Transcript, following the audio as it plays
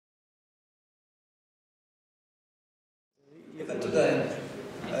Even today,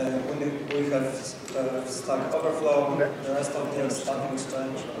 when we have Stack Overflow, the rest of the Stack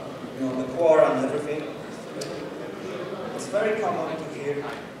Exchange, the core and everything, it's very common to hear.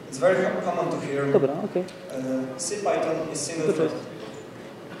 It's very common to hear. CPython is single-threaded,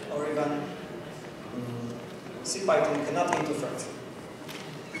 or even CPython cannot interpret.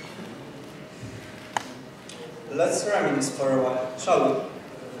 Let's reminisce for a while, shall we?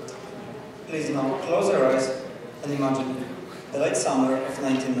 Please now close your eyes and imagine the late summer of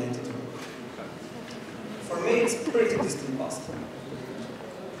 1992. For me, it's pretty distant past.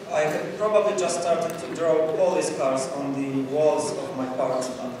 I had probably just started to draw police cars on the walls of my parents'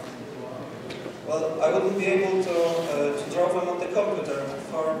 flat. Well, I wouldn't be able to draw them on the computer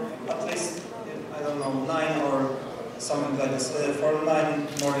for at least, I don't know, 9 or something like this, for 9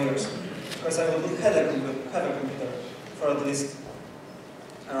 more years. Because I wouldn't have a computer for at least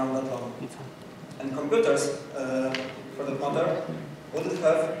around that long. And computers, for that matter, wouldn't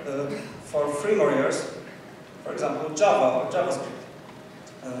have for 3 more years, for example, Java or JavaScript.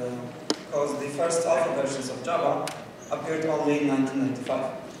 Because the first alpha versions of Java appeared only in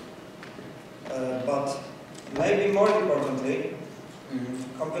 1995. But maybe more importantly,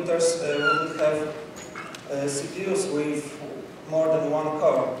 computers wouldn't have CPUs with more than 1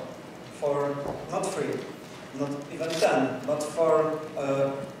 core for not 3, not even 10, but for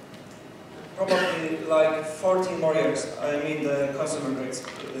probably like 14 more years. I mean the consumer grade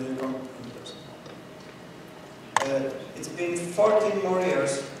computers. It's been 14 more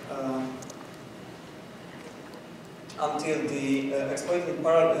years until the exploiting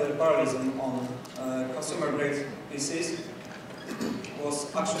parallelism on consumer grade PCs was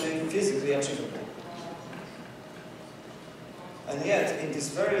actually physically achievable. And yet, in this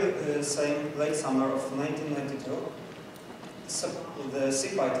very same late summer of 1992, the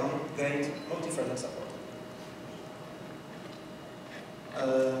CPython gained multi-threading support.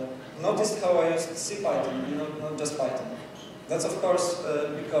 Notice how I used CPython, not just Python. That's of course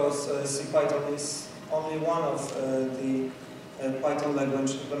because CPython is only one of the Python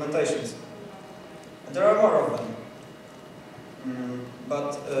language implementations. And there are more of them.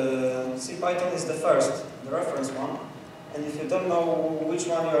 But CPython is the first, the reference one. And if you don't know which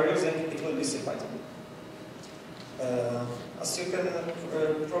one you are using, it will be CPython. As you can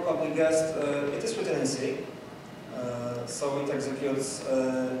probably guess, it is written in C. So it executes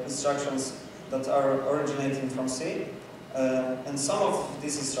instructions that are originating from C. And some of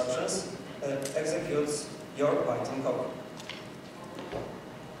these instructions executes your Python code.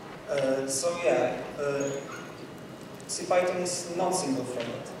 So yeah, CPython is not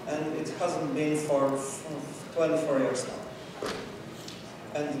single-threaded, and it hasn't been for 24 years now.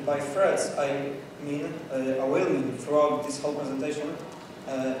 And by threads, I will mean throughout this whole presentation,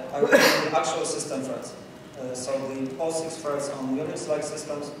 I will mean the actual system threads. So the POSIX threads on Unix-like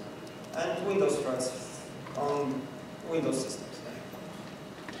systems and Windows threads on Windows systems.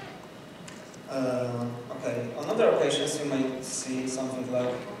 Okay, on other occasions you may see something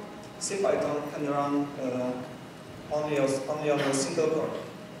like CPython can run only on a single core.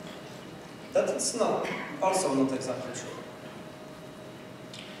 That is also not exactly true.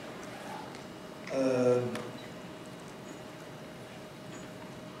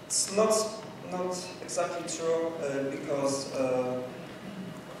 It's not exactly true because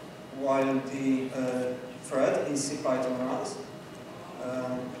while the thread in CPython runs,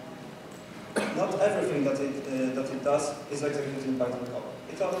 not everything that it does is executing Python code.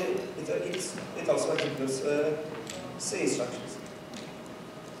 It also executes C instructions.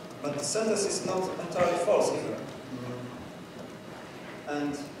 But the sentence is not entirely false either.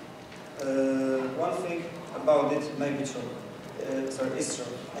 And one thing about it may be true. Is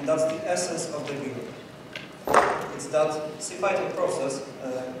true. And that's the essence of the GIL. It's that CPython process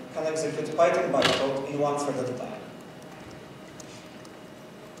can execute Python bytecode in one thread at a time.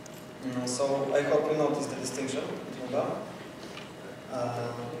 So I hope you notice the distinction between them.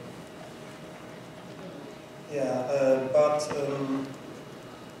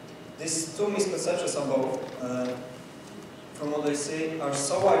 These two misconceptions above, from what I see, are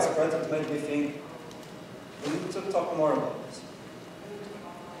so widespread it made me think we need to talk more about this.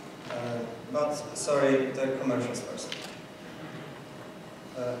 But sorry, the commercials first.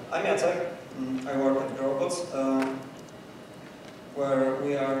 I'm Jacek. I work at Growbots, where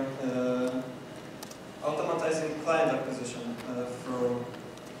we are automatizing client acquisition through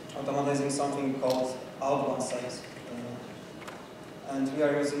automatizing something called outbound sales. And we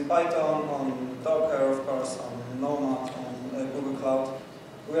are using Python on Docker, of course, on Nomad, on Google Cloud.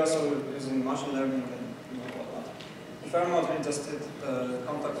 We are also using machine learning and whatnot. If you're not interested,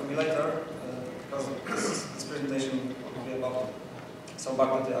 contact me later, because this presentation will be about So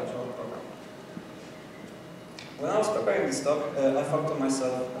back to the actual program. When I was preparing this talk, I thought to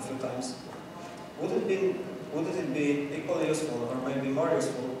myself a few times, wouldn't it be equally useful, or maybe more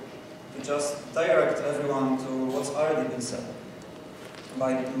useful, to just direct everyone to what's already been said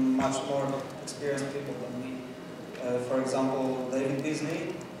by much more experienced people than me? For example, David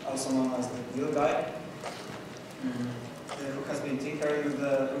Beasley, also known as the GIL guy, who has been tinkering with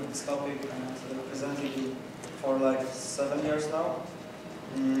this topic and presenting it for like 7 years now.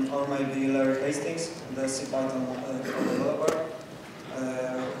 Or maybe Larry Hastings, the CPython developer, who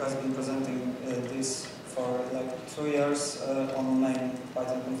has been presenting this for like 2 years on main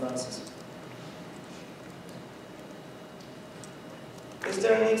Python conferences. Is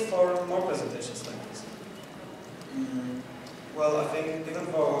there a need for more presentations like this? Well, I think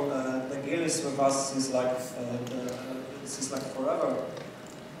even though the GIL is with us since like forever,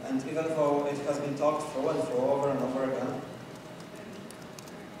 and even though it has been talked through and through over and over again,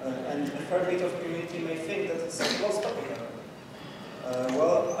 and a fair bit of community may think that it's a closed topic.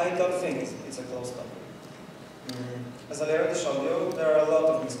 Well, I don't think it's a closed topic. As I already showed you, there are a lot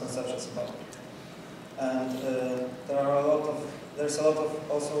of misconceptions about it, and there's a lot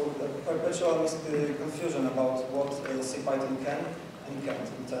of also perpetual confusion about what CPython can and can't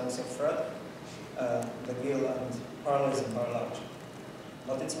in terms of thread, the GIL, and parallelism by large.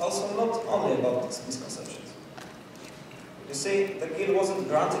 But it's also not only about these misconceptions. You see, the GIL wasn't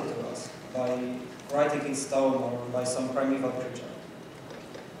granted to us by writing in stone or by some primeval creature.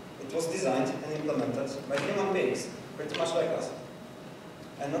 It was designed and implemented by human beings, pretty much like us.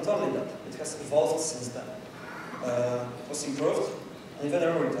 And not only that, it has evolved since then. It was improved and even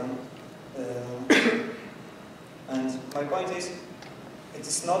rewritten. And my point is, it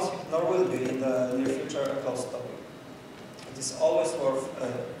is not, nor will be in the near future, a closed topic. It is always worth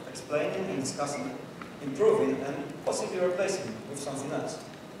explaining and discussing, improving, and possibly replacing with something else.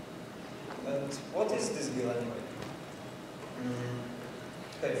 And what is this GIL anyway?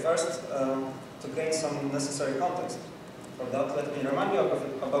 Okay, first, to gain some necessary context for that, let me remind you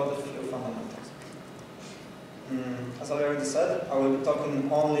about a few fundamentals. As I already said, I will be talking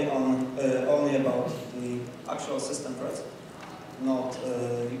only about the actual system threads, not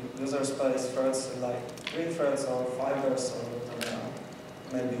user space threads like green threads or fibers or whatever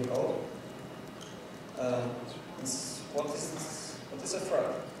maybe called. What is a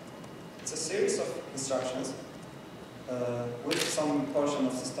thread? It's a series of instructions with some portion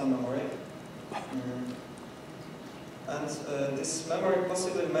of system memory. And this memory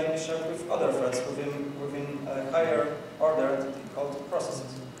possibly may be shared with other threads within a higher order entity called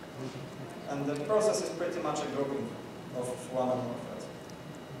processes. And the process is pretty much a grouping of one or more threads.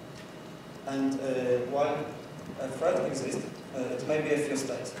 And while a thread exists, it may be a few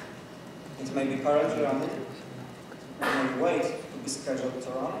states. It may be currently running, it may wait to be scheduled to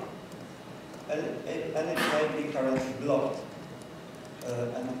run, and it may be currently blocked.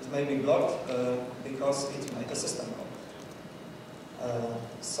 And it may be blocked because it made a system call.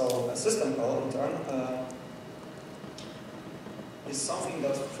 So a system call, in turn, is something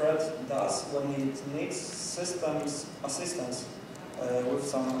that thread does when it needs system's assistance with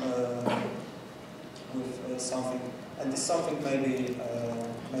something. And this something may be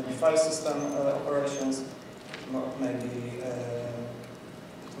file system operations, maybe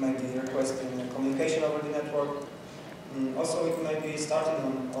requesting communication over the network. Also, it may be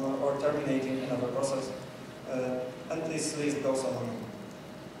starting or terminating another process, and this list goes on.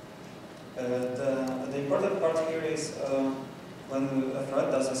 The important part here is when a thread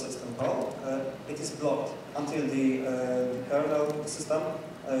does a system call, it is blocked until the kernel system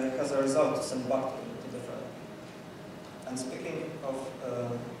has a result to send back to the thread. And speaking of,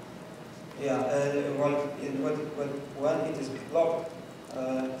 when it is blocked,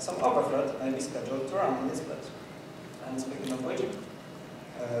 some other thread may be scheduled to run in its place. And speaking of which,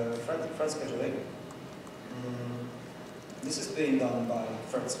 thread scheduling, this is being done by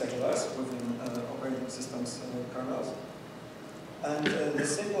thread schedulers within operating systems kernels. And the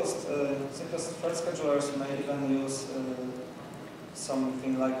simplest thread schedulers may even use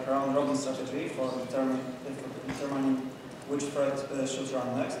something like round-robin strategy for determining which thread should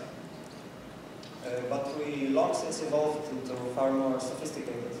run next. But we long since evolved into far more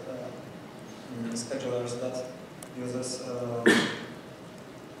sophisticated schedulers that uses,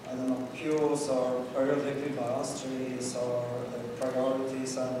 I don't know, queues or periodically balanced trees or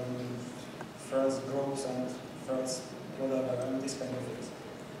priorities and threads groups and threads whatever and these kind of things.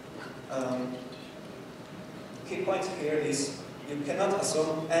 Key point here is you cannot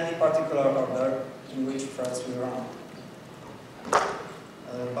assume any particular order in which threads will run.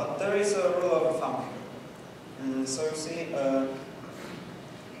 But there is a rule of thumb here. So you see,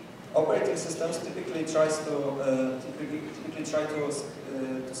 Operating systems typically try to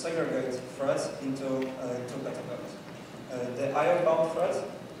segregate threads into two categories: the IO-bound threads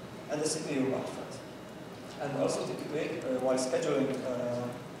and the CPU-bound threads. And also typically, while scheduling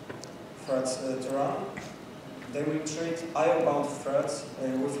threads to run, they will treat IO-bound threads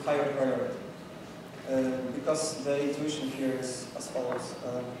with higher priority. Because the intuition here is as follows: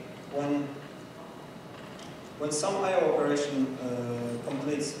 when some IO operation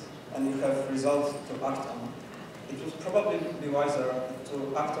completes and you have result to act on, it would probably be wiser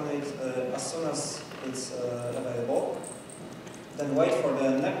to act on it as soon as it's available, then wait for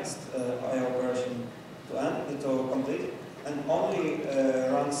the next IO operation to complete, and only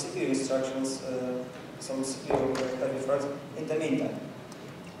run CPU instructions, some CPU heavy threads, in the meantime.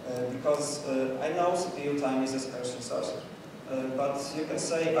 Because I know CPU time is a scarce resource, but you can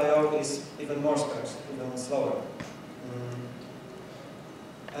say IO is even more scarce, even slower.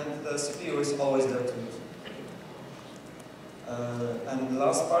 And the CPU is always there to use. And the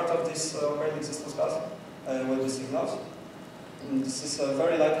last part of this operating system class will be signals. And this is a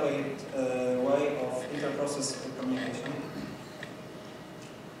very lightweight way of inter-process communication.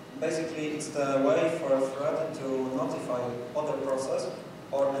 Basically, it's the way for a thread to notify other process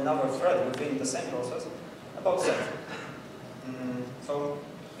or another thread within the same process about something. So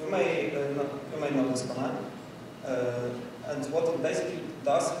you may know this command. And what it basically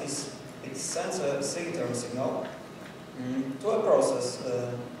does is it sends a return signal to a process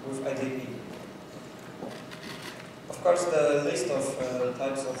with IDP. Of course, the list of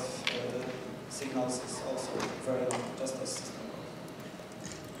types of signals is also very long, just as system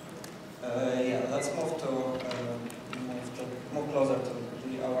calls. Yeah, let's move closer to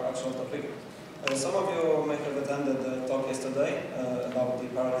our actual topic. Some of you may have attended the talk yesterday about the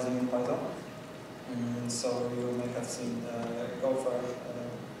parallelism in Python. So you may have seen the Gopher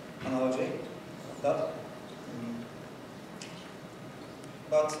analogy of that.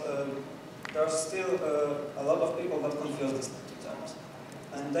 But there are still a lot of people that confuse these two terms.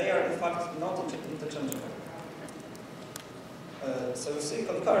 And they are in fact not interchangeable. So you see,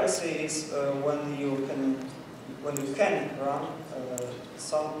 concurrency is when you can run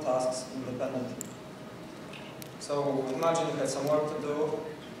some tasks independently. So imagine you have some work to do.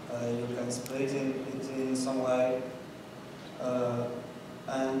 You can split it in some way,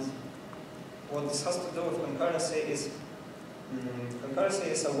 and what this has to do with concurrency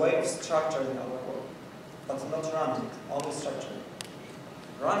is a way of structuring our work, but not running it, only structuring.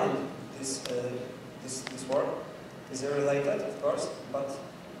 Running this work is related, of course, but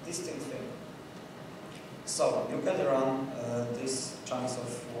distinct thing. So you can run these chunks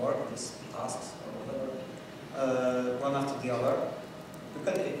of work, these tasks or whatever, one after the other. You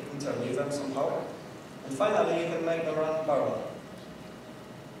can interleave them somehow, and finally you can make them run parallel.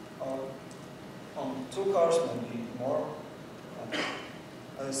 On two cores, maybe more.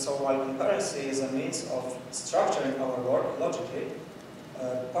 So while concurrency is a means of structuring our work logically,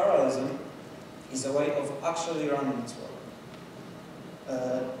 parallelism is a way of actually running this work.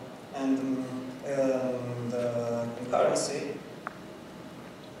 And the concurrency,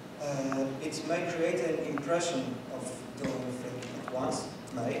 it may create an impression of doing things at once,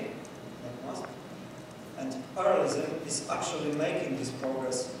 not must. And parallelism is actually making this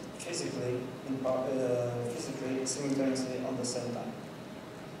progress physically, simultaneously on the same time.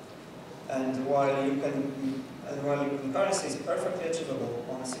 And while concurrency is perfectly achievable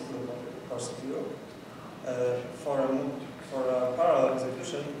on a single core CPU, for a parallel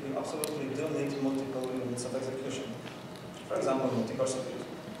execution, you absolutely do need multiple units of execution. For example, multi-core CPUs.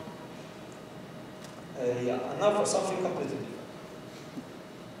 And now for something completely different.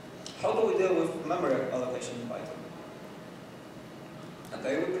 How do we deal with memory allocation in Python?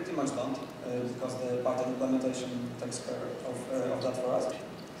 Okay, we pretty much don't, because the Python implementation takes care of that for us.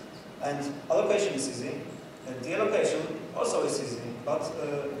 And allocation is easy. Deallocation also is easy, but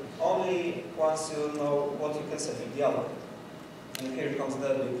only once you know what you can safely deallocate. And here comes the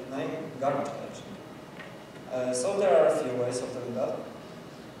big name, garbage collection. So there are a few ways of doing that,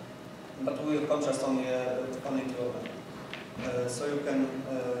 but we will contrast only two of them. So you can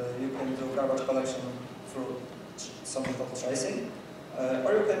do garbage collection through something called tracing,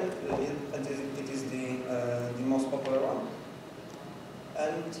 or you can, it is the most popular one.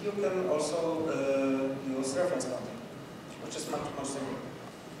 And you can also use reference counting, which is much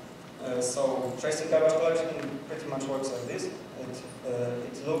simpler. So tracing garbage collection pretty much works like this.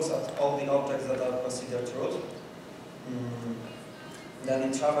 It looks at all the objects that are considered root. Then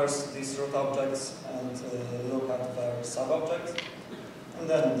it traverses these root objects and look at their sub-objects, and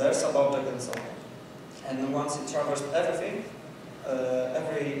then their sub-object and so on. And once it traversed everything,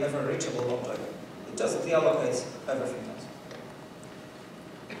 every reachable object. It just deallocates everything else.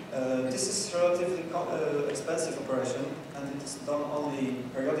 This is relatively expensive operation, and it is done only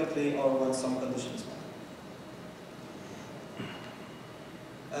periodically or when some conditions met.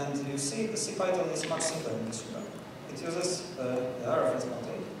 And you see, the CPython is much simpler in this regard. It uses reference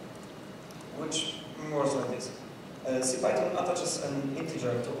counting, which works like this. CPython attaches an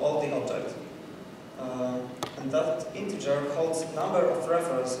integer to all the objects, and that integer holds number of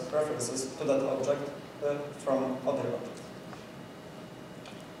references to that object from other objects.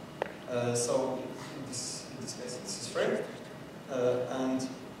 So in this case, this is free, and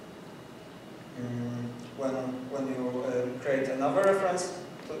when you create another reference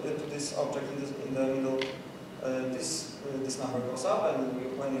to this object in the middle, this number goes up,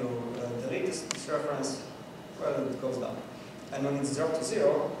 and when you delete this reference, well, it goes down. And when it's 0 to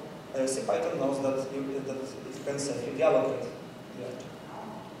 0, CPython knows that it can safely deallocate the object,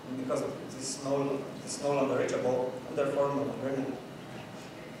 because it is no longer reachable, and therefore no longer needed.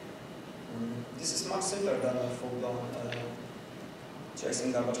 This is much simpler than a full-blown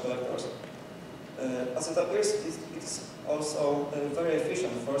chasing garbage collectors. As it appears, it is also very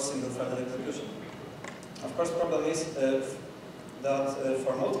efficient for single-threaded execution. Of course, the problem is that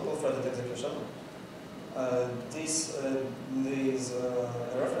for multiple-threaded execution, these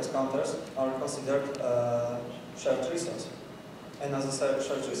reference counters are considered shared resource. And as a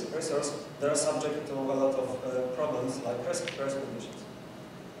shared resource, they are subject to a lot of problems like race conditions.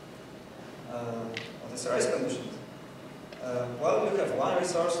 What is a race condition? Well, you have one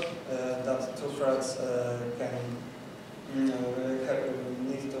resource that two threads can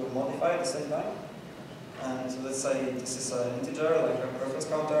need to modify at the same time. And let's say this is an integer, like a reference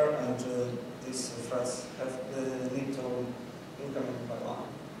counter, and these threads need to increment by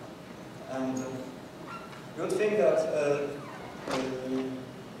 1. And you would think that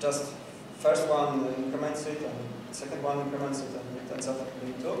just first one increments it, and second one increments it, and it ends up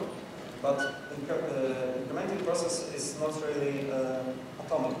being 2. But incrementing process is not really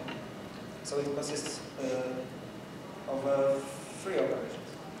atomic. So it consists of 3 operations.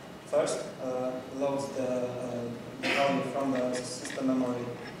 First, loads the value from the system memory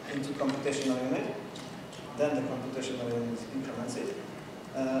into computational unit. Then the computational unit increments it.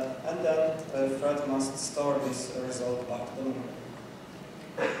 And then the thread must store this result back to the memory.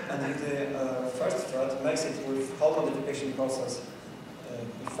 And if the first thread makes it with whole modification process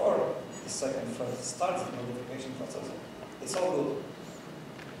before the second thread starts the modification process, it's all good.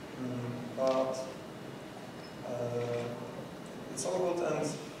 But it's all good, and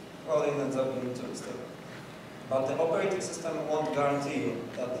well, it ends up being too stable. But the operating system won't guarantee you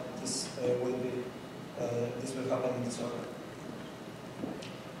that this will happen in this order.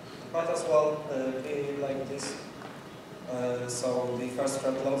 It might as well be like this. So the first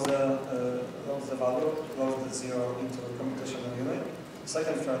thread loads the value, loads the 0 into the computational unit.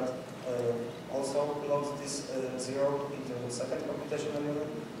 Second thread also loads this 0 into the second computational unit.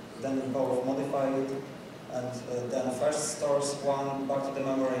 Then both modify it, and then first stores 1 back to the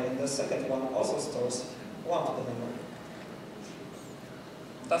memory, and the second one also stores 1 to the memory.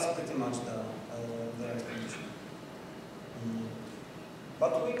 That's pretty much the explanation.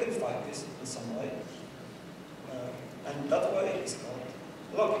 But we can find this in some way, and that way is called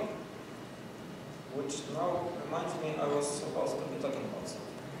logging, which now reminds me I was supposed to be talking about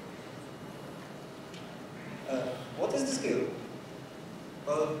something. What is this GIL?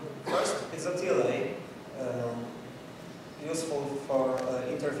 Well, first, it's a TLA, useful for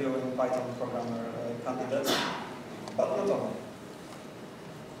interviewing Python programmer candidates, but not only.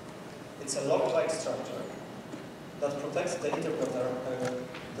 It's a log-like structure that protects the interpreter,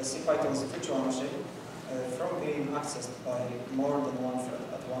 the CPython's virtual machine, from being accessed by more than one thread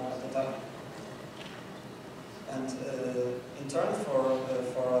at a time. And in turn, for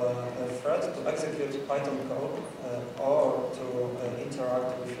a thread to execute Python code or to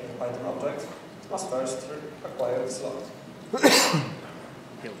interact with a Python object, it must first acquire this log.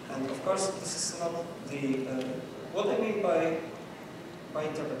 And of course, this is not the what I mean by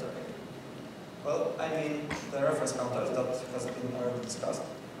interpreter. Well, I mean the reference counters that has been already discussed.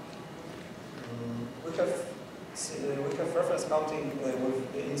 We have reference counting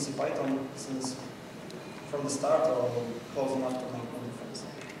in CPython since from the start, or close enough to make no difference.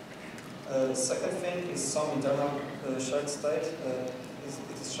 Second thing is some internal shared state.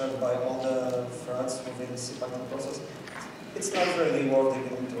 It is shared by all the threads within the CPython process. It's not really worth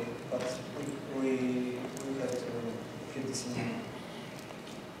digging into, but we have to keep this in mind.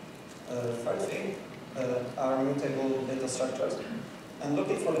 Third thing are mutable data structures. And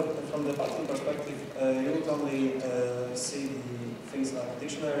looking from the Python perspective, you would only see the things like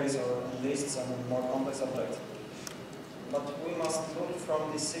dictionaries or lists and more complex objects. But we must look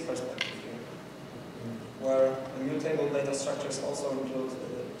from the C perspective here, where mutable data structures also include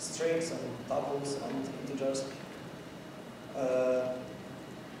strings and tuples and integers.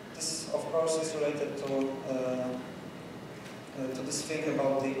 This, of course, is related to this thing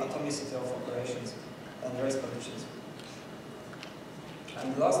about the atomicity of operations and race conditions.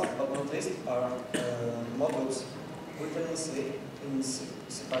 And last but not least are modules written in C,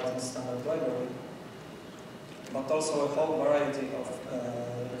 Python standard library, but also a whole variety of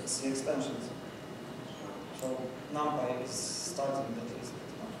C extensions. So NumPy is starting at least.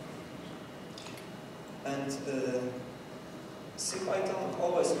 And CPython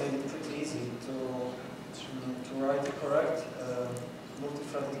always made it pretty easy to write the correct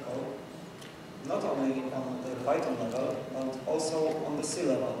multi-threaded code, not only on the Python level, but also on the C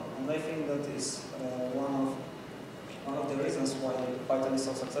level. And I think that is one of the reasons why Python is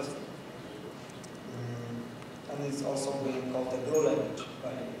so successful. And it's also being called the glue language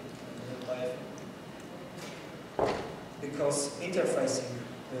by because interfacing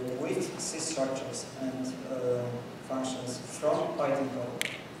with C structures and functions from Python code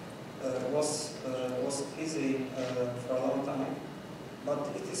was easy for a long time, but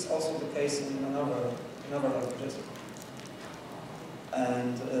it is also the case in another languages.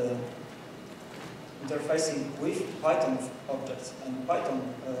 And interfacing with Python objects and Python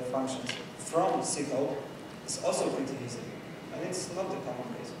functions from C code is also pretty easy, and it's not the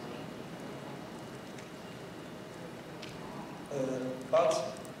common case. But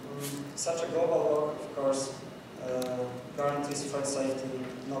such a global work, of course, guarantees thread safety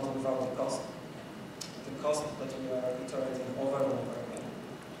not without the cost. The cost that we are iterating over and over again.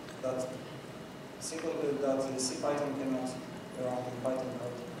 That CPython cannot run in Python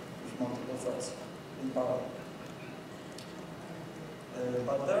code with multiple threads in parallel.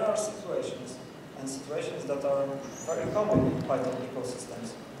 But there are situations that are very common in Python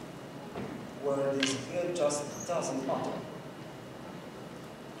ecosystems where this GIL just doesn't matter.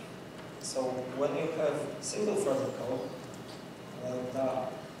 So when you have single-threaded code,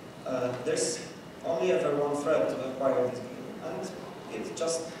 there's only ever one thread to acquire this GIL, and it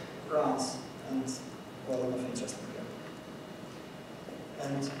just runs, and well, nothing interesting here.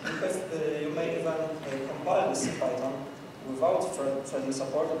 And you may even compile the CPython without threading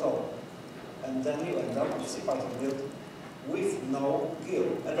support at all, and then you end up with CPython build with no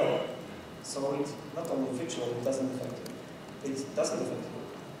GIL at all. So it not only visually it doesn't affect you,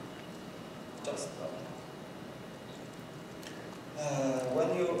 just that. When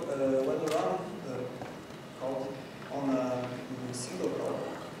you run the code on a single core,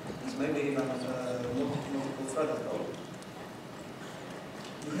 it's maybe even multiple threaded code,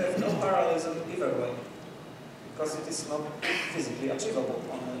 you have no parallelism either way, because it is not physically achievable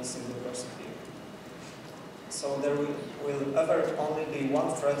on a single core CPU. So there will ever only be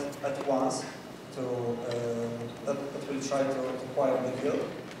one thread at once that will try to acquire the GIL.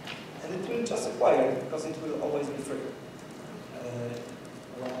 And it will just acquire it because it will always be free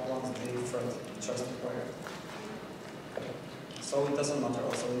once the thread tries to acquire it. So it doesn't matter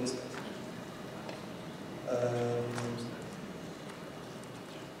also in this case.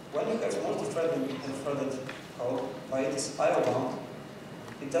 When you have multi-threaded and threaded code, by its IO bound,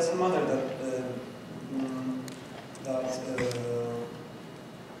 it doesn't matter that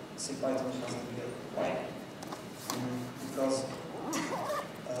CPython has to be. Why? Because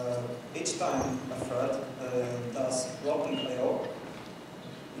each time a thread does blocking I/O,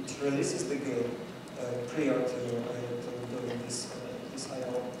 it releases the GIL prior to doing this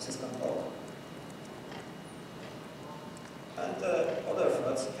I/O system call. And other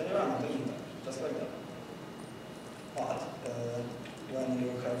threads can run in the meantime, just like that. But when you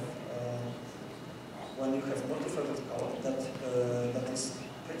have multi-threaded code that is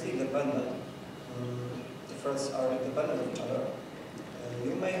pretty independent, the threads are independent of each other.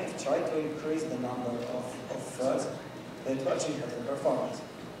 You may have tried to increase the number of threads to achieve better performance.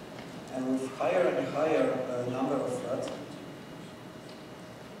 And with higher and higher number of threads,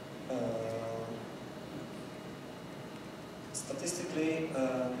 statistically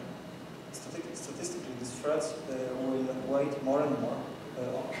these threads will weight more and more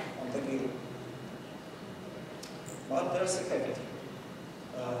on the GIL. But there's a caveat.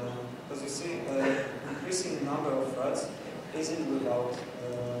 Because you see, increasing the number of threads isn't without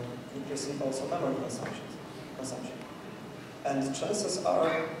increasing also memory consumption. And chances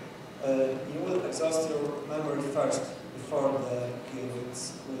are you will exhaust your memory first before the GIL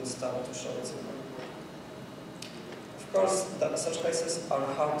will start to show its memory. Of Of course, such cases are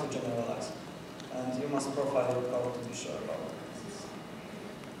hard to generalize, and you must profile your code to be sure about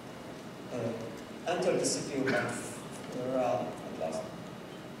it. Enter the CPU realm at last.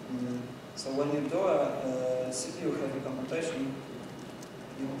 So when you do a CPU-heavy computation,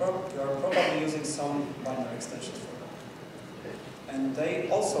 you are probably using some binary extensions for that. And they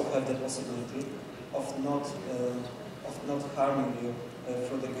also have the possibility of not harming you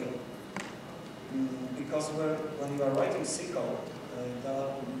through the GIL. Because when you are writing C code that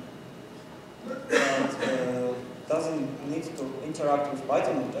doesn't need to interact with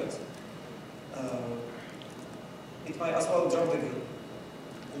Python objects, it might as well drop the GIL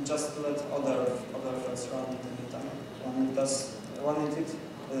and just let other threads run in the meantime when it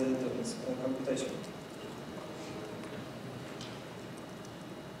do its computation.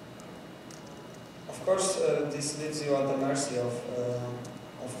 Of course, this leaves you at the mercy of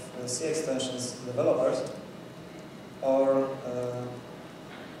C extensions developers, or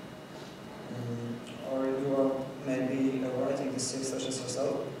you are maybe writing the C extensions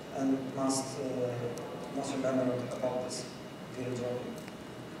yourself and must remember about this GIL dropping.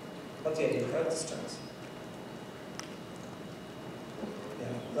 But yeah, you have this chance.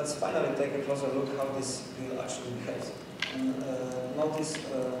 Yeah, let's finally take a closer look how this GIL actually behaves. And notice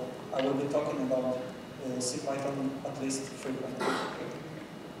I will be talking about CPython at least frequently.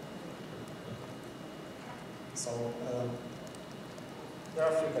 So there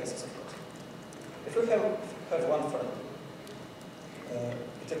are a few cases, of course. If you have one thread,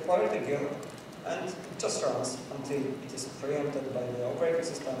 it acquires the GIL and it just runs until it is preempted by the operating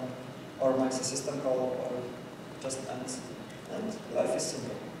system or makes a system call or just ends, and life is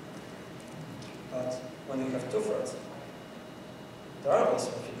simple. But when you have two threads, there are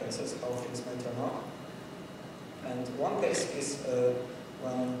also a few cases how things may turn out. And one case is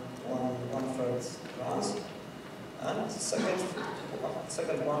when one thread runs, and the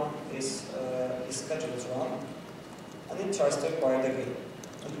second one is scheduled to run, and it tries to acquire the GIL.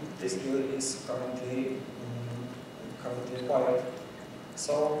 And this GIL is currently acquired.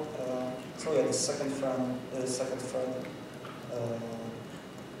 So yeah, the second thread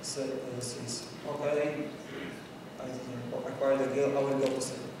says, okay, I acquire the GIL, I will go to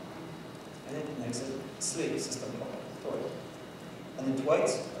sleep. And it makes a sleep system call to it. And it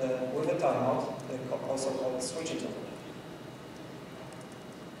waits with a timeout, also called switch interval.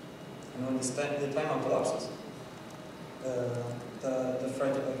 And when the timeout elapses, the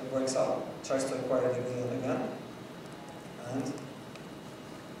thread wakes up, tries to acquire the GIL again, and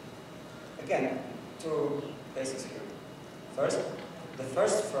again, two cases here. First, the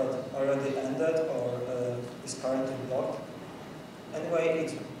first thread already ended or is currently blocked. Anyway,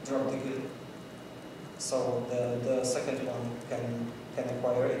 it dropped the GIL. So the second one can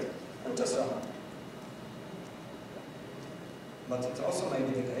acquire it and just run. But it also may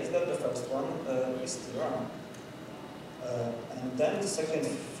be the case that the first one is still running. And then the second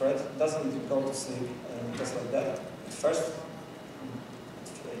thread doesn't go to sleep just like that. It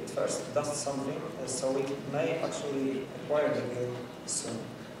first does something, so it may actually acquire the GIL soon.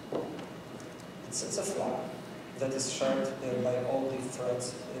 It sets a flag that is shared by all the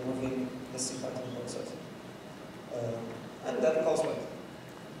threads within the CPython process. And then calls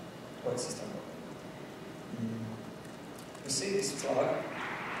wait system. You see this flag,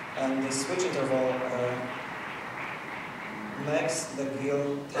 and the switch interval makes the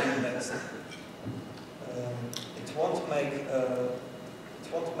GIL time-based. It won't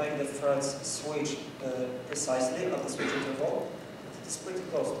make the threads switch precisely at the switch interval. It is pretty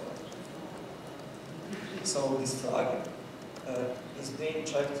close to it. So this flag is being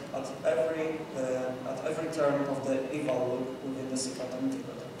checked at every turn of the eval loop within the CPython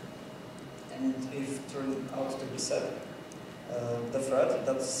interpreter. And if it turned out to be set, the thread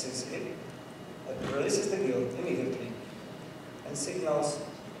that sees it releases the GIL immediately and signals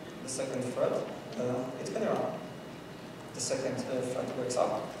the second thread it can run. The second thread wakes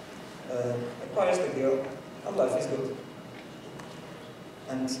up, acquires the GIL, and life is good.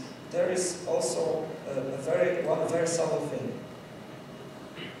 And there is also one very subtle thing.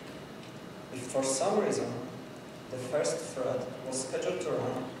 If for some reason the first thread was scheduled to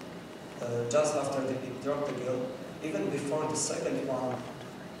run just after it dropped the GIL, even before the second one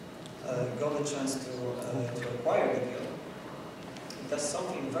got a chance to acquire the GIL, it does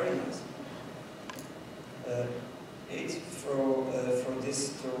something very nice. It, through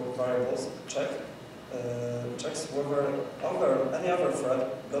these two variables, checks whether any other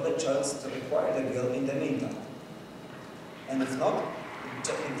thread got a chance to acquire the GIL in the meantime. And if not,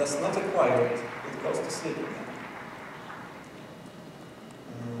 it does not acquire it. It goes to sleep again.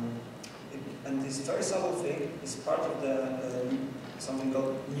 And this very subtle thing is part of the something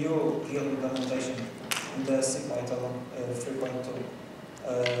called new GIL implementation in the CPython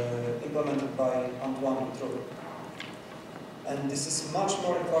 3.2, implemented by Antoine Trou. And this is much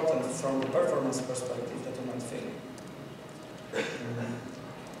more important from the performance perspective that you might feel.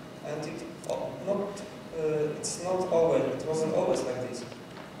 And it wasn't always like this.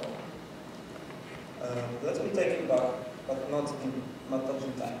 Let me take you back, but not in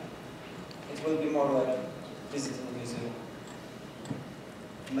time. It will be more like visiting a museum.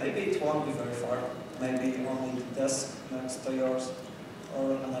 Maybe it won't be very far. Maybe only the desk next to yours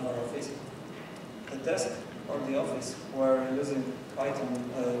or another office. The desk or the office where using Python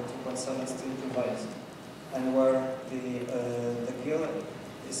 2.7 still provides, and where the GIL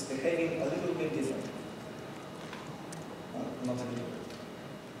is behaving a little bit different. Not a little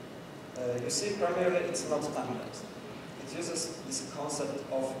bit. You see, primarily it's not time-based. It uses this concept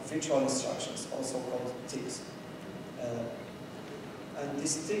of virtual instructions, also called ticks. And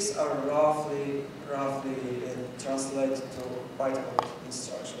these ticks are roughly translated to bytecode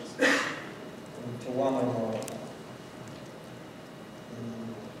instructions, to one or more.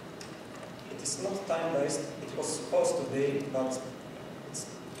 It is not time-based. It was supposed to be, but it's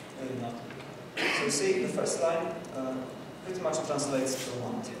really not. So you see, the first line pretty much translates to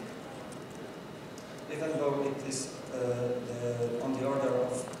one tick, even though it is on the order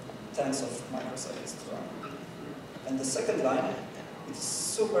of tens of microseconds to run. And the second line is a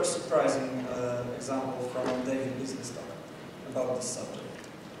super surprising example from a daily business talk about this subject.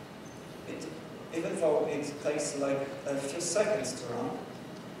 Even though it takes like a few seconds to run,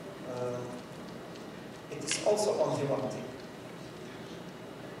 it is also only one tick.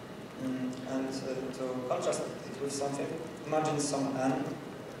 And to contrast it with something, imagine some n,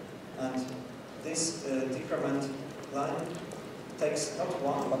 and this decrement line takes not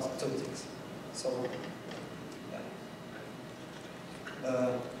one but two ticks. So, yeah.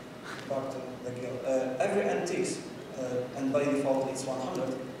 Back to the GIL. Every n ticks, and by default it's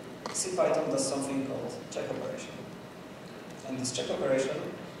 100, CPython does something called check operation. And this check operation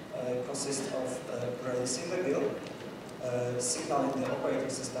consists of releasing the GIL, signaling the operating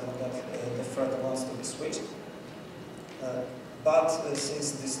system that the thread wants to be switched. But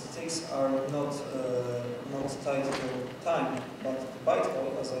since these ticks are not tied to time, but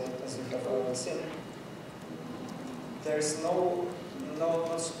bytecode, as you have already seen, there is no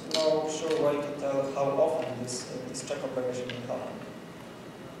sure way to tell how often this check operation will happen.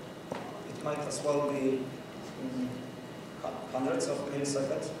 It might as well be hundreds of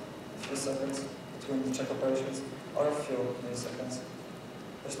milliseconds, a few seconds between the check operations, or a few milliseconds.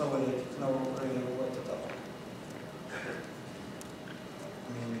 There's no really way to tell.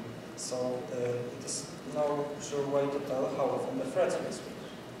 So it is no sure way to tell how often the threads will switch.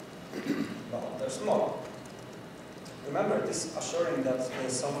 But there's more. Remember this assuring that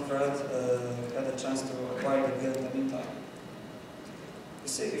some thread had a chance to acquire the GIL in the meantime. You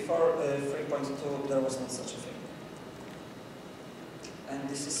see, before 3.2 there was not such a thing. And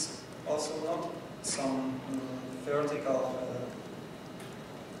this is also not some theoretical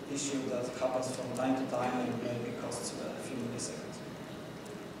issue that happens from time to time and maybe costs a few milliseconds.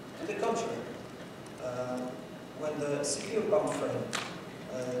 On the contrary, when the CPU-bound thread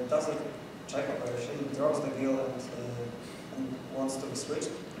does a check operation, draws the GIL and wants to be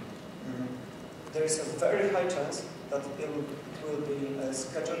switched, there is a very high chance that it will be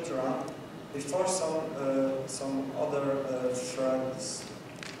scheduled to run before some other threads,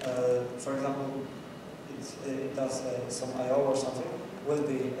 for example, it does some I/O or something, will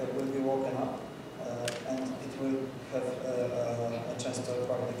be woken up, and it will have a chance to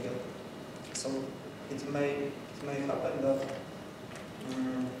acquire the GIL. So it may happen that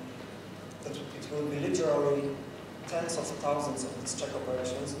it will be literally tens of thousands of these check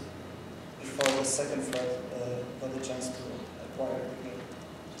operations before the second thread got the chance to acquire the GIL.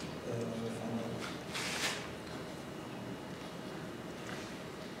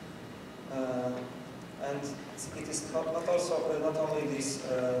 And it is not only this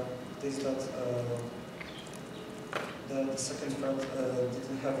that the second thread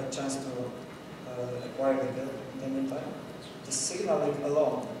didn't have a chance to acquire the GIL in the meantime. The signaling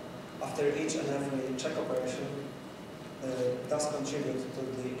alone after each and every check operation does contribute to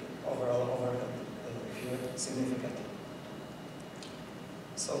the overall overhead here significantly.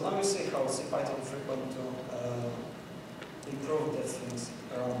 So now you see how CPython 3.2 improved the things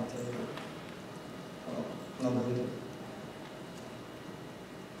around not really.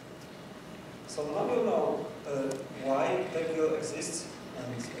 So now you know why the GIL exists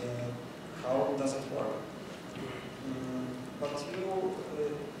and how does it work. But you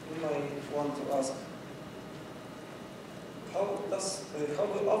you might want to ask, how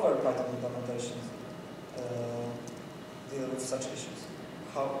do other Python implementations deal with such issues?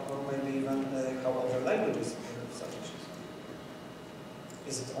 Or maybe even how other languages deal with such issues?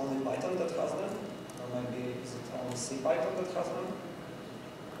 Is it only Python that has them? Or maybe is it only CPython that has them?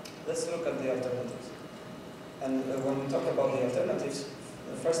 Let's look at the alternatives. And when we talk about the alternatives,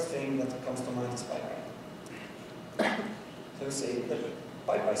 the first thing that comes to mind is PyPy. So you see, the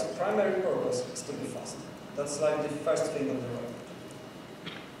PyPy's primary purpose is to be fast. That's like the first thing on the road.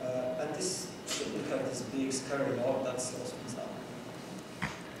 And this shouldn't have this big scary law that slows things down.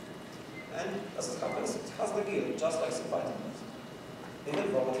 And as it happens, it has the GIL, just like CPython does.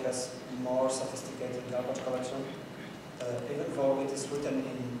 Even though it has more sophisticated garbage collection, even though it is written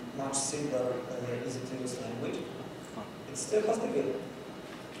in much simpler, easy-to-use language, it still has the GIL.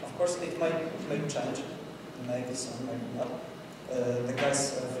 Of course, it might change, maybe some, maybe not. The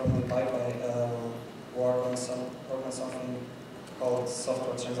guys from the PyPy work on something called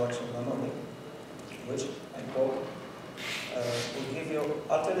software transaction memory, which, I quote, will give you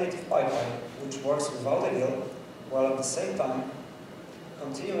alternative PyPy, which works without a GIL, while at the same time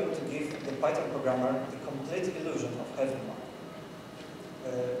continuing to give the Python programmer the complete illusion of having one.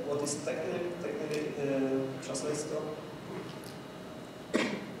 What this technically translates to?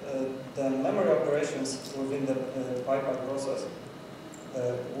 The memory operations within the PyPy process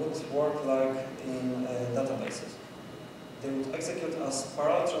would work like in databases. They would execute as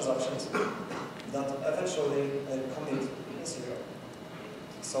parallel transactions that eventually commit in serial.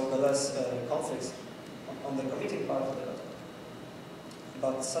 So the less conflicts on the committing part of the data.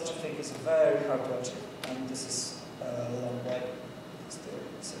 But such a thing is very hard to achieve, and this is a long way still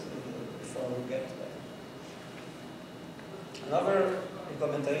before we get to that. Another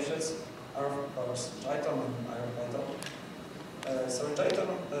implementations are, of course, Jython and IronPython. So in Jython,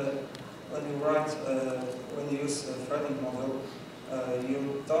 when you use a threading module,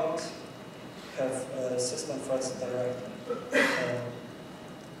 you don't have system threads directly.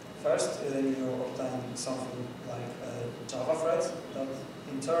 First, you obtain something like Java threads that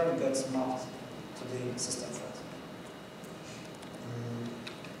in turn gets mapped to the system thread.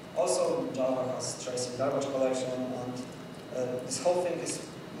 Also, Java has tracing garbage collection, and this whole thing is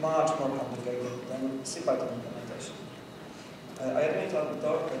much more complicated than CPython implementation. I admit I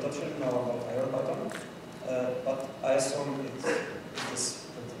don't really know about IronPython, but I assume it is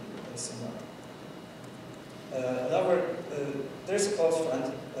pretty similar. There's a close friend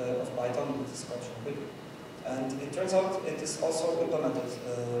of Python, it is called Growbots, and it turns out it is also implemented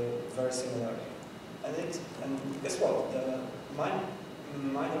very similarly. And guess what? The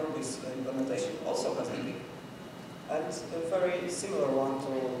minor Ruby's implementation also has a GIL, and a very similar one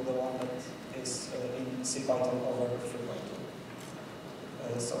to the one that is in CPython over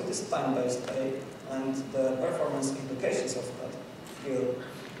 3.2. So it is time-based, and the performance implications of that GIL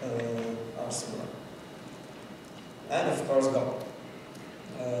are similar. And of course Go,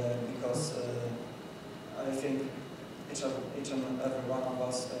 because I think each and every one of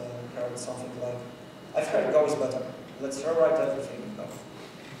us heard something like, I've heard Go is better, let's rewrite everything in Go.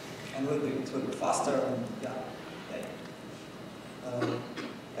 And it will be faster, and yeah.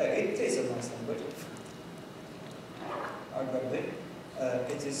 It is a nice language, arguably.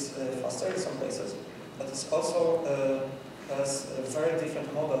 It is faster in some cases, but it also has a very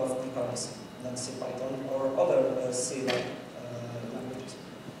different model of concurrency than CPython or other C-like languages.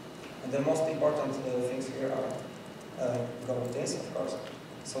 And the most important things here are coroutines, of course.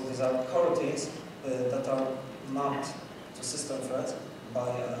 So these are coroutines that are mapped to system threads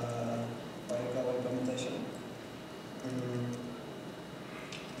by Go implementation.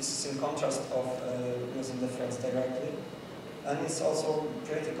 This is in contrast of using the threads directly, and it's also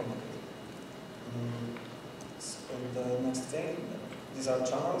pretty complicated. So the next thing, these are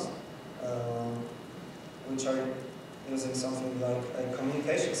channels, which are using something like a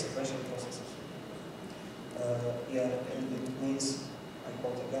communication sequential processes. It means, I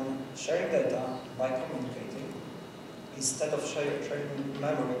quote again, sharing data by communicating instead of sharing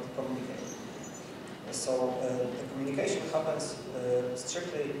memory to communicate. So the communication happens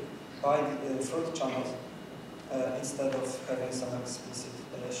strictly through the channels instead of having some explicit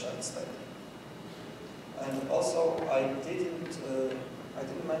shared state. And also, I didn't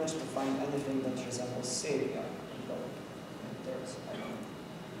manage to find anything that resembles C.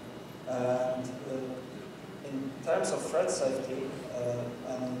 And in terms of thread safety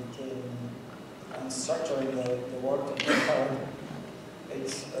and structuring the work of the parent,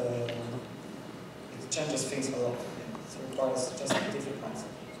 it changes things a lot. It requires just a different mindset.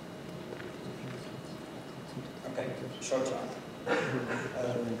 Okay, short run.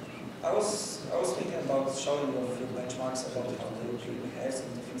 I was thinking about showing you a few benchmarks about how the GIL behaves in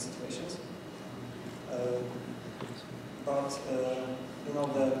different situations. But you know,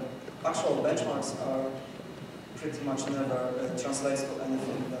 the actual benchmarks are pretty much never translates to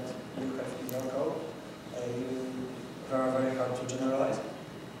anything that you have in your code. They are very hard to generalize.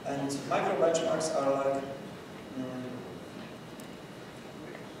 And micro benchmarks are like,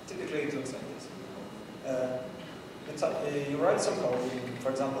 typically it looks like this. You write some code, for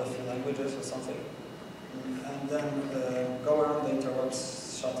example, a few languages or something, and then go around the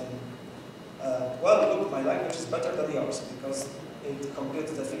interwebs shouting, well, look, my language is better than yours because it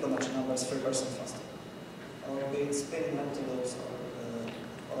computes the Fibonacci numbers 3% faster. Or be it spinning empty loops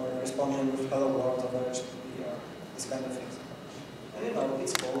or responding with hello world over HTTP or this kind of things. And you know,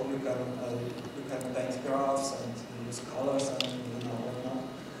 it's cool. You can paint graphs and use colors and you know.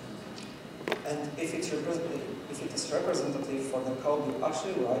 And if it is representative for the code you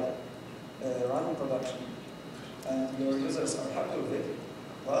actually write, run in production, and your users are happy with it,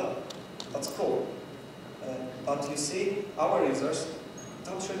 well, that's cool. But you see, our users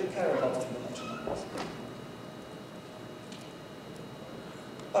don't really care about Fibonacci numbers.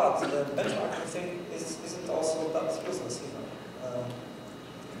 But the benchmarking thing isn't also that useless either.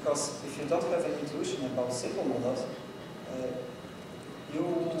 Because if you don't have an intuition about simple models, you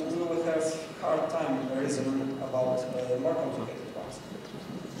will have a hard time reasoning about more complicated ones.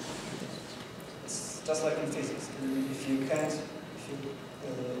 It's just like in physics. If you can't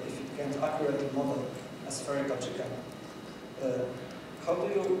accurately model a spherical chicken, how do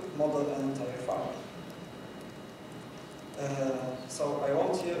you model an entire farm? So I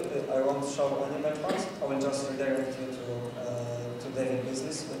won't show any benchmarks. I will just redirect you to David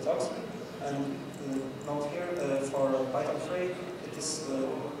Business talks. And note here for Python 3, it is still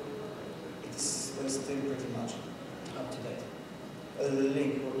pretty much up to date.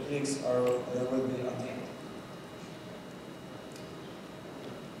 Links will be at the end.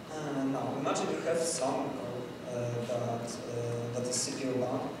 Now imagine you have some code that is CPU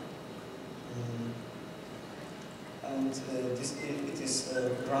bound. And it is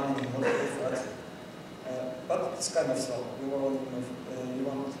running in multiple threads, but it's kind of slow. You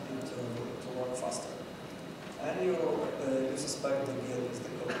want it to work faster. And you suspect the GIL is the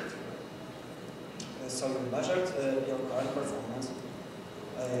culprit. So you measured your current performance,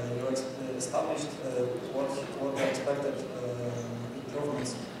 you established what the expected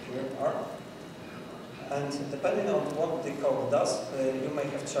improvements here are, and depending on what the code does, you may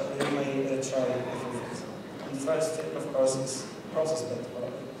try a few things. The first thing, of course, is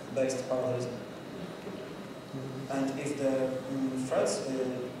process-based parallelism. And if the threads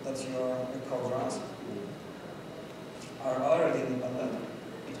that your code runs are already independent,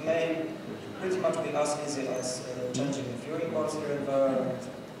 it may pretty much be as easy as changing a few imports here and there, and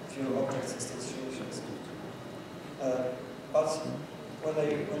a few objects institutions. But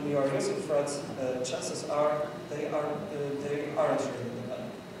when you are using threads, chances are they aren't really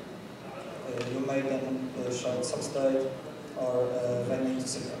independent. You may then show some state, or they need to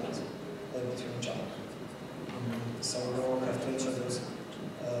synchronize between each other. So you will have to introduce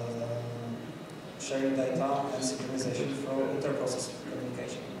sharing data and synchronization through inter-process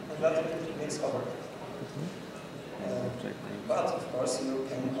communication. And that means overhead. But of course, you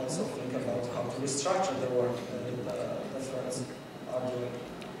can also think about how to restructure the work the threads are doing.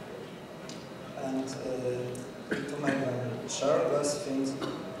 And to make them share less things,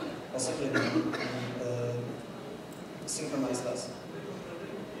 possibly synchronize less.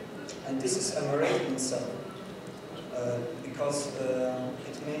 And this is a merit in itself, because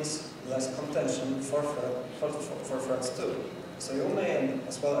it means less contention for threads too. So you may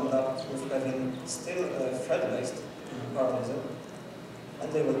as well end up with having still thread-based parallelism,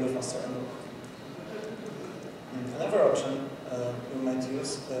 and they will be faster. Another option you might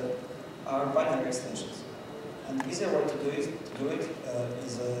use are binary extensions. An easier way to do it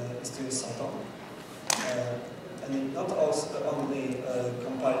is to use Cython. And it not only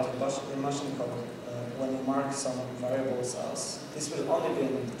compile to machine code when you mark some variables as this will only be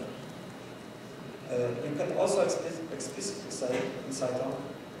an integer. You can also explicitly say in Cython,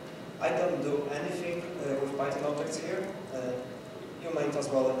 I don't do anything with Python objects here. You might as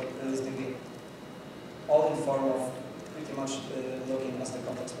well use the GIL. All in form of pretty much looking as the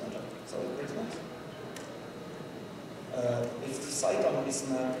context manager. So pretty nice. If Cython is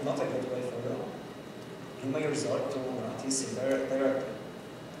not a good way for you, you may resort to RTC directly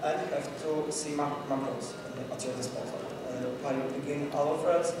and have to see macros at your disposal. PyBegin allow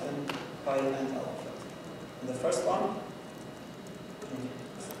threads and PyEnd allow threads. And the first one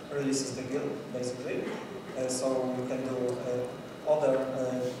releases the GIL, basically, so you can do other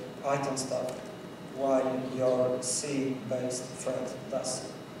Python stuff while your C-based thread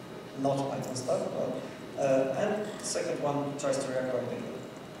does not Python stuff. And the second one tries to record the GIL.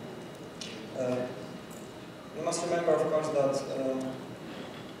 You must remember, of course, that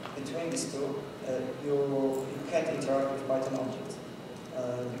between these two, you can't interact with Python objects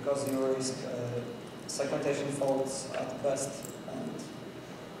because you risk segmentation faults at best and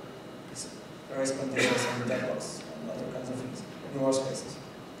race conditions and deadlocks and other kinds of things in worst cases.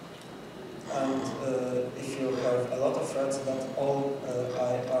 And if you have a lot of threads that all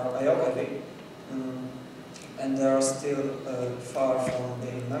are I/O heavy and they are still far from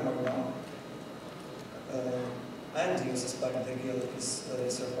being memory bound, and you suspect the GIL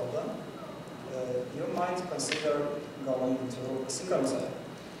is your problem, you might consider going to synchronous I/O,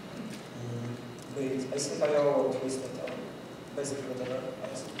 be it async I/O or twisted or basically whatever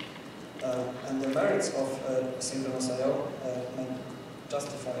else. And the merits of synchronous I/O may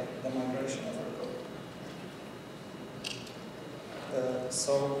justify the migration of our code.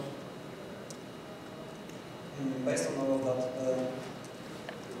 So, based on all of that,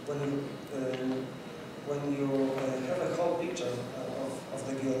 when you have a whole picture of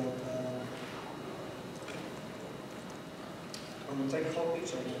the GIL, when you take a whole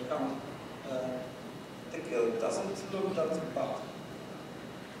picture into account, the GIL doesn't look that bad.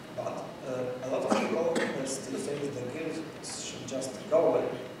 But a lot of people still think the GIL should just go away.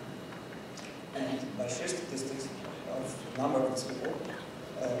 And by sheer statistics of number of these people,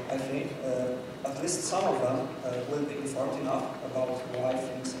 I think at least some of them will be informed enough about why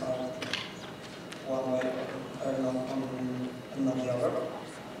things are one way and not the other,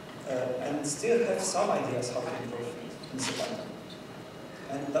 and still have some ideas how to improve in Python.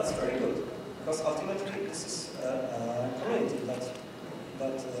 And that's very good, because ultimately this is a community that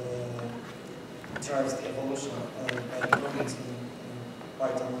drives the evolution and improvements in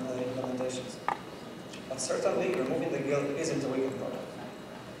Python implementations. But certainly removing the GIL isn't a weekend project.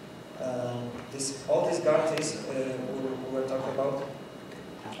 All these guarantees we were talking about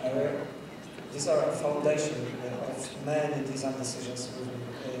earlier, these are a foundation of many design decisions within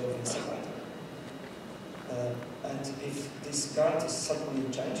Python. And if these guarantees suddenly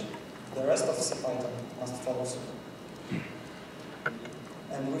change, the rest of Python must follow suit.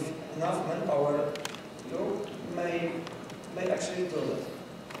 And with enough manpower, you may actually do that.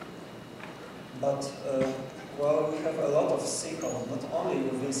 But well, we have a lot of C code, not only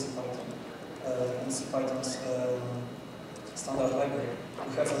within Python and Python's standard library.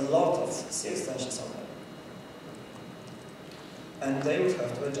 We have a lot of C extensions on there, and they would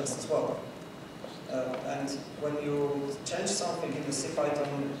have to adjust as well. And when you change something in the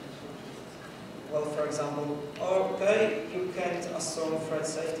Python, well, for example, okay, you can't assume thread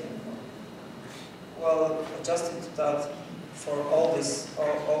safety anymore. Well, adjusting to that for all the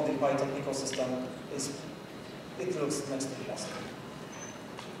Python ecosystem it looks next to impossible.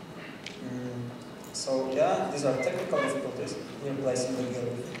 So yeah, these are technical difficulties in replacing the GIL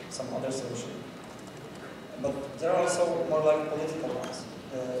with some other solution. But there are also more like political ones,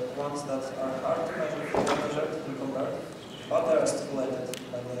 ones that are hard to measure and compare, but they are stipulated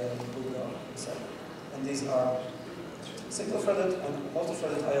by the Google itself. And these are single-threaded and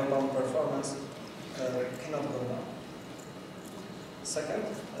multi-threaded I/O-bound performance cannot go down. Second,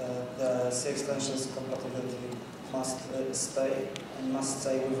 the C extensions compatibility must stay and must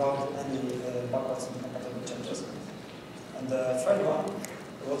stay without any backwards incompatible changes. And the third one,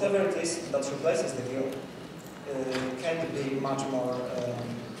 whatever it is that replaces the GIL, can be much more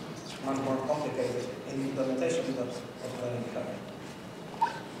complicated in implementation than what we have.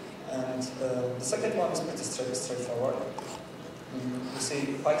 And the second one is pretty straightforward. You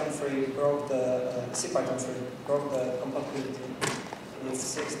see, Python 3 broke the CPython 3 broke the compatibility with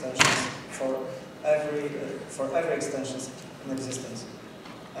C extensions for every extensions in existence.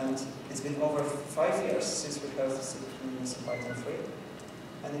 And it's been over 5 years since we have CPython 3,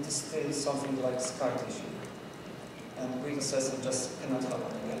 and it is still something like scar tissue. And reprocessing just cannot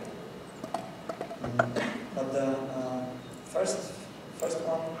happen again. But the first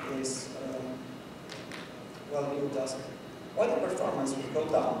one is, well, you would ask, why the performance would go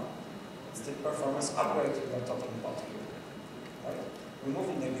down? It's the performance upgrade we are talking about here. Right?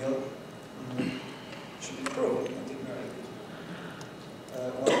 Removing the GIL should improve, not ignore it.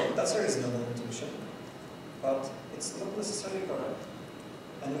 Well, that's a reasonable intuition, but it's not necessarily correct.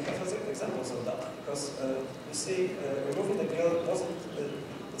 And we have examples of that, because you see, removing the GIL wasn't,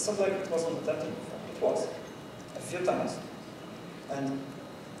 it's not like it wasn't attempted before. It was, a few times. And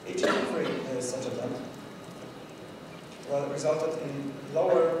each and every such attempt, well, resulted in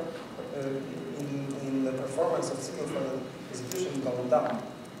lower, in the performance of single-threaded execution going down.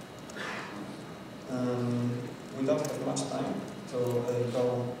 We don't have much time to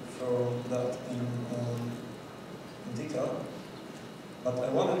go through that in detail, but I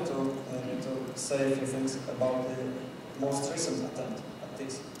wanted to say a few things about the most recent attempt at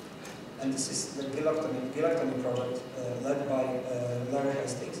this. And this is the GIL project led by Larry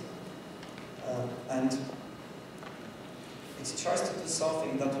Hastings. And it tries to do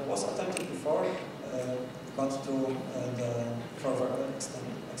something that was attempted before, but to the further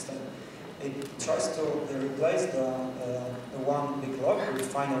extent. It tries to replace the one big lock with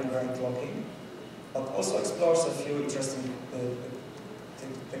finer grained locking, but also explores a few interesting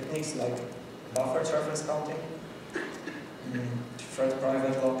techniques like buffered reference counting, thread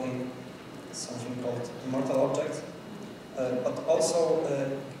private locking, something called immortal objects, but also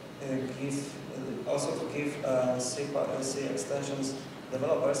to give C extensions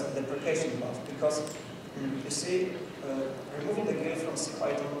developers a deprecation path, because you see, removing the GIL from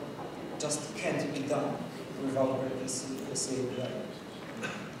CPython just can't be done without breaking C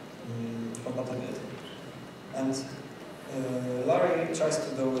compatibility. And Larry tries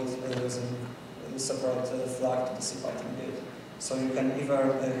to do it using a separate flag to the CPython GIL. So you can either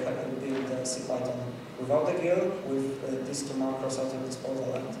build the CPython without the GIL with these two macros at your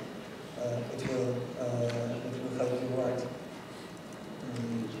disposal, and it will help you write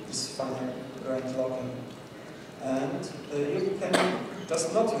this finer grained locking. And you can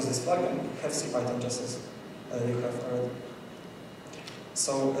just not use this flag and have CPython just as you have already.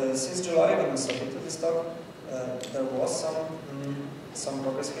 So since July, when we submitted this talk, there was some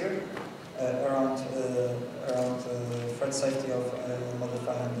progress here around thread safety of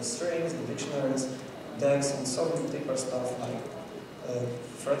modifying the strings, the dictionaries, decks, and some deeper stuff like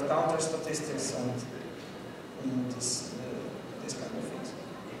thread counter statistics and this kind of things.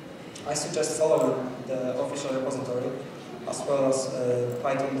 I suggest following the official repository as well as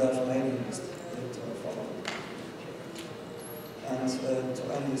Python dev mailing list to follow. And to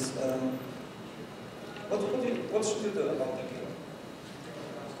end this, what should you do about the GIL?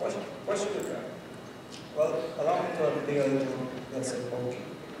 What should you try? Well, allow me to be a little, let's say, pokey.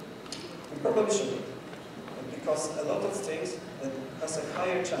 You probably should, because a lot of things has a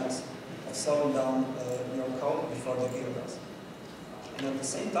higher chance of slowing down your code before the GIL does. And at the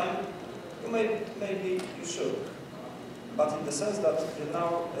same time, maybe you should. But in the sense that you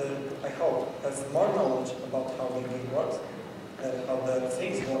now, I hope, have more knowledge about how the GIL works, how the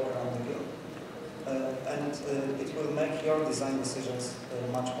things work around the GIL, and it will make your design decisions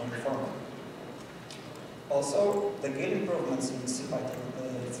much more informed. Also, the GIL improvements in CPython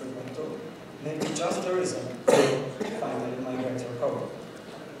 3.2 may be just the reason to finally migrate your code.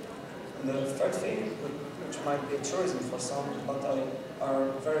 And the third thing, which might be a truism for some, but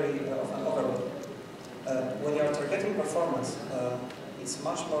are very often overlooked. When you are targeting performance, it's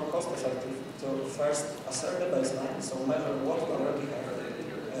much more cost-effective to first assert the baseline, so measure what you already have,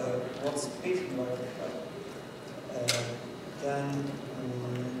 what speed you already have, then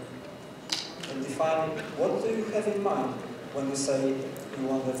define what do you have in mind when you say you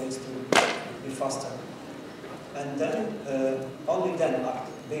want the things to be faster. And then, only then act,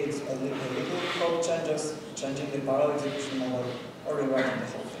 be it a little code changes, changing the parallel execution model, or rewriting the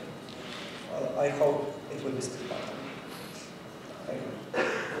whole thing. Well, I hope it will be still Python. Thank you.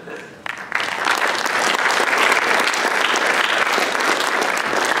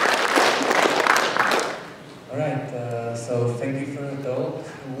 Alright, so thank you for the talk.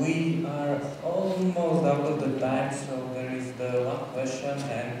 We are almost out of the time, so there is the one question,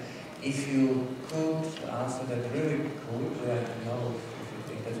 and if you could answer that really quick, let me know if you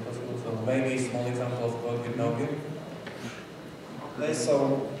think that's possible. So maybe a small example of code with no GIL. Okay,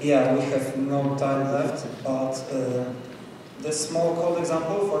 so yeah, we have no time left, but the small code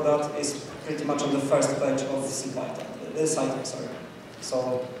example for that is pretty much on the first page of CPython, site, sorry.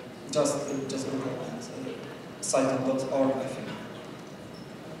 So just Google and site.org, I think.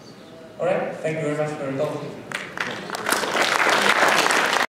 Alright, thank you very much for your talk.